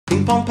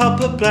Bomb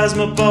popper,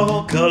 plasma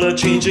ball, color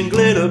changing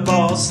glitter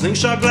ball,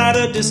 slingshot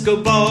glider, disco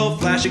ball,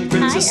 flashing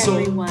princess Hi soul.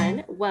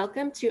 everyone,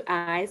 welcome to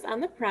Eyes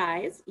on the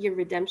Prize, your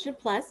Redemption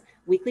Plus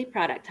weekly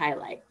product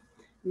highlight.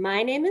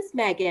 My name is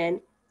Megan,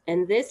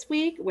 and this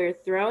week we're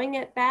throwing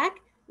it back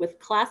with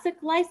classic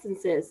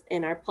licenses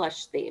in our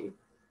Plush theme.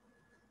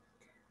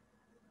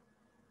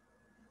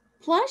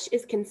 Plush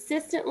is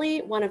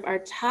consistently one of our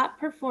top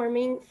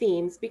performing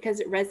themes because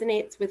it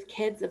resonates with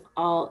kids of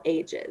all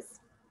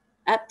ages.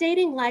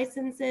 Updating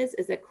licenses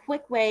is a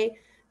quick way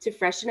to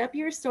freshen up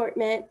your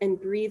assortment and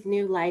breathe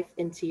new life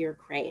into your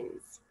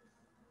cranes.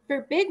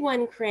 For big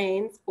one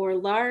cranes or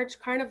large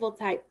carnival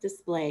type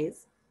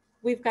displays,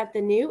 we've got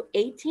the new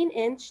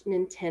 18-inch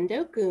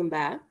Nintendo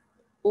Goomba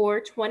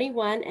or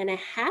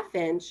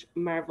 21.5-inch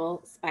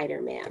Marvel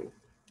Spider-Man.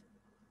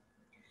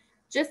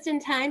 Just in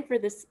time for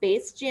the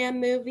Space Jam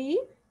movie,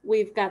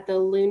 we've got the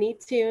Looney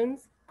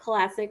Tunes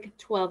classic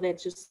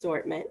 12-inch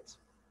assortment.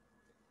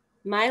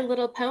 My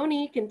Little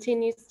Pony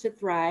continues to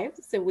thrive,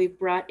 so we've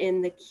brought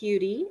in the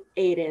Cutie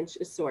 8-inch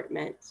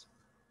assortment.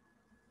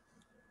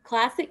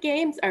 Classic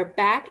games are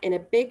back in a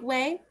big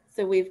way,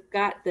 so we've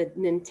got the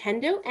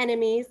Nintendo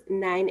Enemies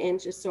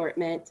 9-inch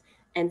assortment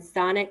and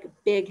Sonic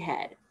Big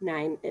Head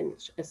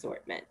 9-inch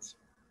assortment.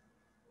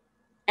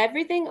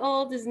 Everything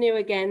old is new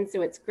again,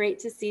 so it's great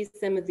to see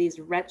some of these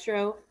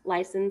retro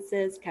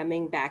licenses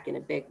coming back in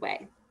a big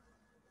way.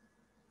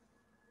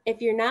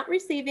 If you're not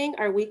receiving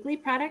our weekly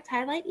product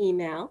highlight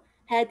email,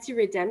 head to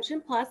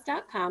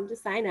redemptionplus.com to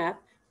sign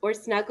up or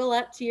snuggle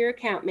up to your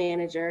account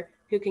manager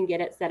who can get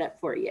it set up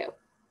for you.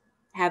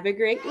 Have a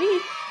great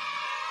week.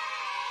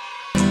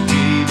 We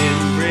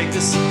didn't break the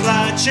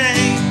supply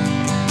chain,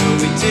 no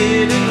we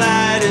didn't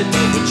light it,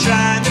 but we're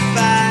trying to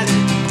fight